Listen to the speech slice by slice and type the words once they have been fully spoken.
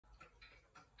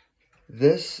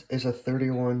This is a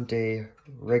 31-day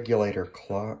regulator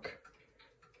clock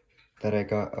that I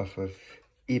got off of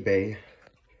eBay.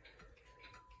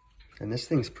 And this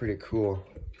thing's pretty cool.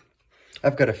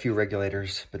 I've got a few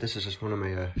regulators, but this is just one of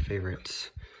my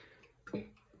favorites.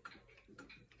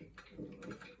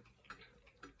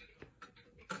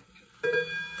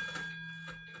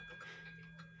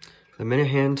 The minute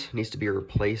hand needs to be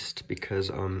replaced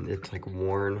because it's like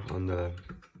worn on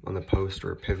the post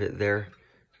or pivot there,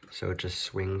 so it just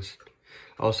swings.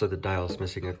 Also, the dial is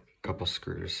missing a couple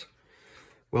screws.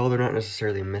 Well, they're not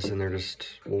necessarily missing, they're just,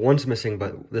 well, one's missing,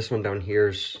 but this one down here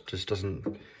just doesn't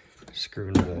screw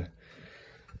into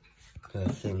the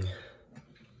thing.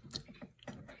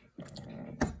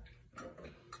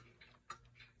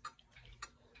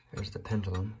 There's the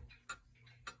pendulum.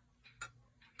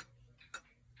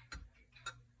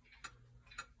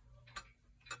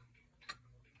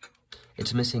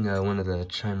 It's missing one of the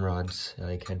chime rods,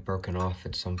 like had broken off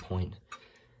at some point.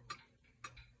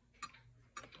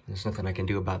 There's nothing I can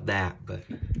do about that, but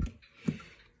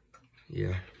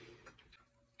yeah.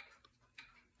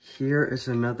 Here is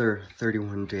another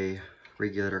 31-day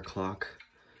regulator clock,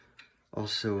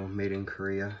 also made in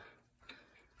Korea.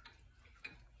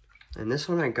 And this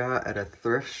one I got at a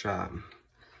thrift shop.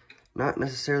 Not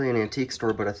necessarily an antique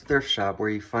store, but a thrift shop where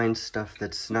you find stuff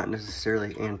that's not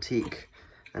necessarily antique.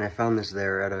 And I found this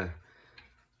there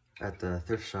at the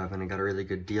thrift shop, and I got a really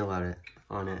good deal on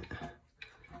it.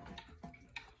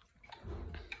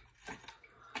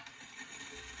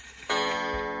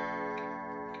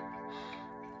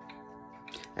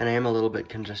 And I am a little bit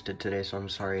congested today, so I'm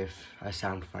sorry if I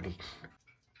sound funny.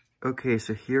 Okay,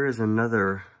 so here is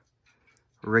another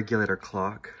regulator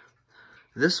clock.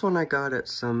 This one I got at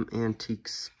some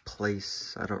antiques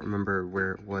place. I don't remember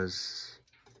where it was.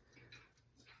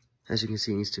 As you can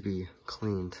see, it needs to be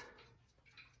cleaned.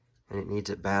 And it needs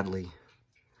it badly.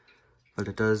 But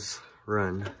it does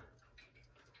run. Let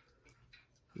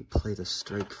me play the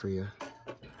strike for you.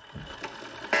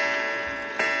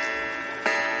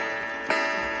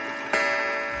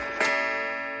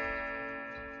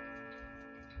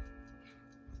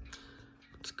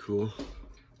 It's cool.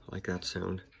 I like that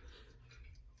sound.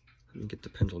 Let me get the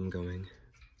pendulum going.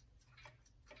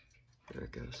 There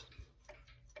it goes.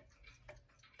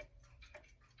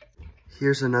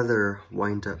 Here's another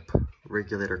wind-up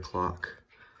regulator clock.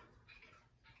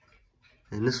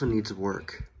 And this one needs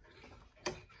work.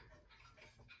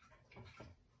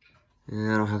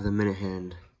 And I don't have the minute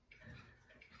hand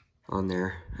on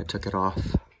there. I took it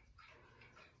off.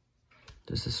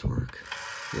 Does this work?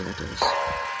 Yeah, it does.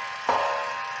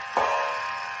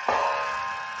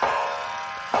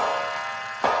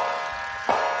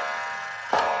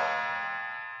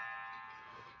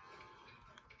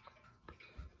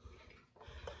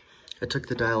 I took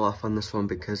the dial off on this one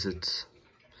because it's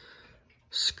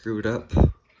screwed up.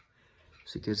 So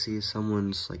you can see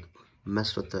someone's like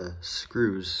messed with the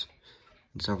screws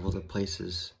in several other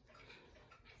places.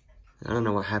 I don't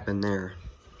know what happened there.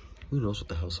 Who knows what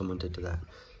the hell someone did to that.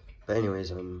 But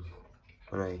anyways, when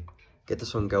I get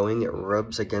this one going, it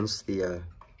rubs against the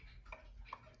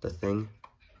thing.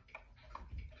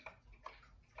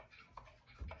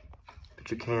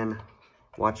 But you can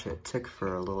watch it tick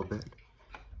for a little bit.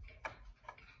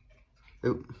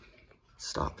 Oop,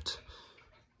 stopped.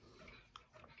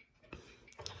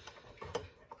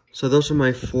 So those are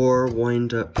my 4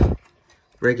 wind-up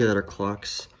regulator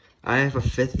clocks. I have a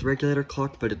 5th regulator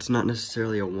clock, but it's not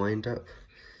necessarily a wind-up.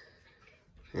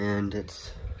 And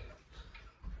it's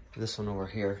this one over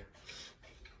here.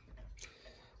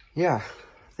 Yeah,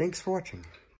 thanks for watching.